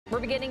We're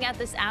beginning at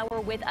this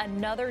hour with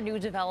another new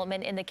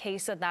development in the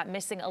case of that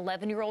missing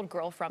 11-year-old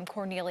girl from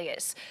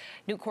Cornelius.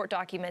 New court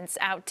documents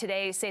out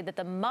today say that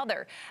the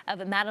mother of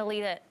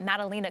Madalina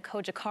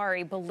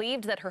Cojocari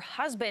believed that her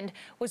husband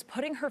was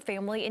putting her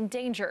family in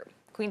danger.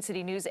 Queen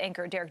City News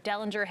anchor Derek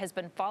Dellinger has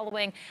been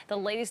following the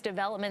latest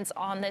developments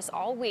on this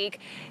all week.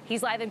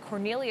 He's live in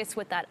Cornelius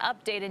with that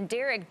update. And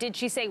Derek, did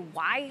she say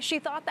why she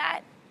thought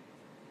that?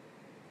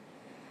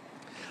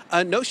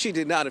 No, she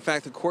did not. In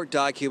fact, the court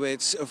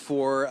documents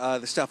for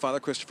the stepfather,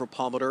 Christopher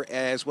Palmer,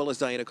 as well as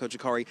Diana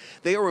Cojocari,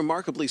 they are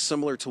remarkably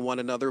similar to one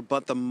another.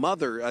 But the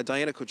mother,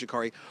 Diana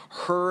Cojocari,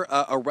 her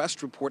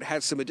arrest report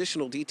had some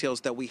additional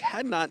details that we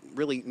had not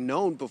really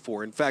known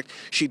before. In fact,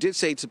 she did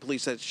say to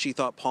police that she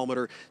thought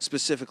Palmer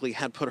specifically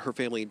had put her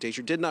family in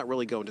danger. Did not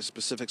really go into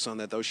specifics on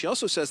that, though. She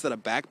also says that a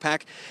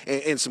backpack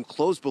and some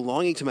clothes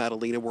belonging to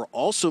Madalina were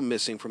also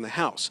missing from the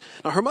house.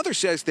 Now, her mother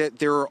says that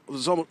there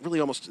was really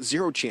almost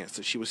zero chance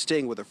that she was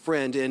staying with a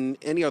friend and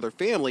any other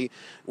family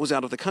was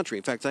out of the country.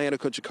 In fact, Diana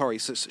Cojocari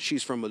says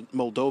she's from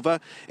Moldova,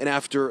 and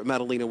after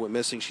Madalina went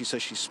missing, she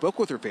says she spoke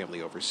with her family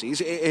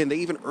overseas, and they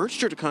even urged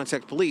her to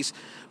contact police,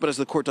 but as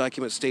the court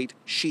documents state,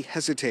 she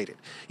hesitated.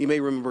 You may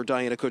remember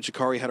Diana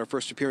Cojocari had her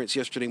first appearance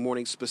yesterday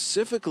morning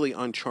specifically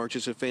on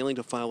charges of failing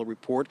to file a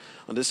report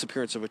on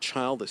disappearance of a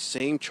child, the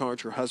same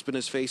charge her husband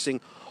is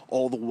facing.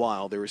 All the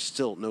while, there is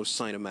still no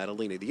sign of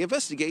Madalina. The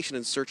investigation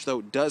and search,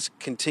 though, does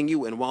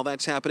continue, and while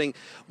that's happening,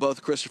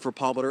 both Christopher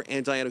Palmer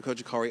and Diana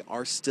Cojocari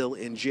are still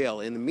in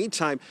jail. In the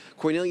meantime,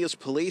 Cornelius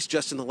police,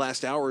 just in the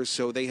last hour or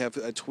so, they have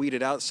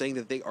tweeted out saying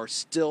that they are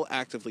still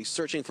actively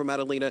searching for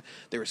Madalina.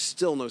 There is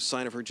still no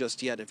sign of her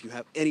just yet. If you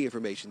have any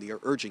information, they are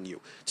urging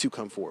you to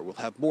come forward. We'll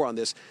have more on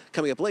this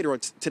coming up later on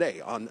today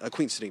on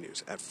Queen City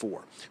News at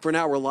 4. For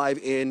now, we're live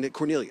in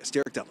Cornelius.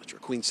 Derek Dellinger,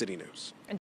 Queen City News.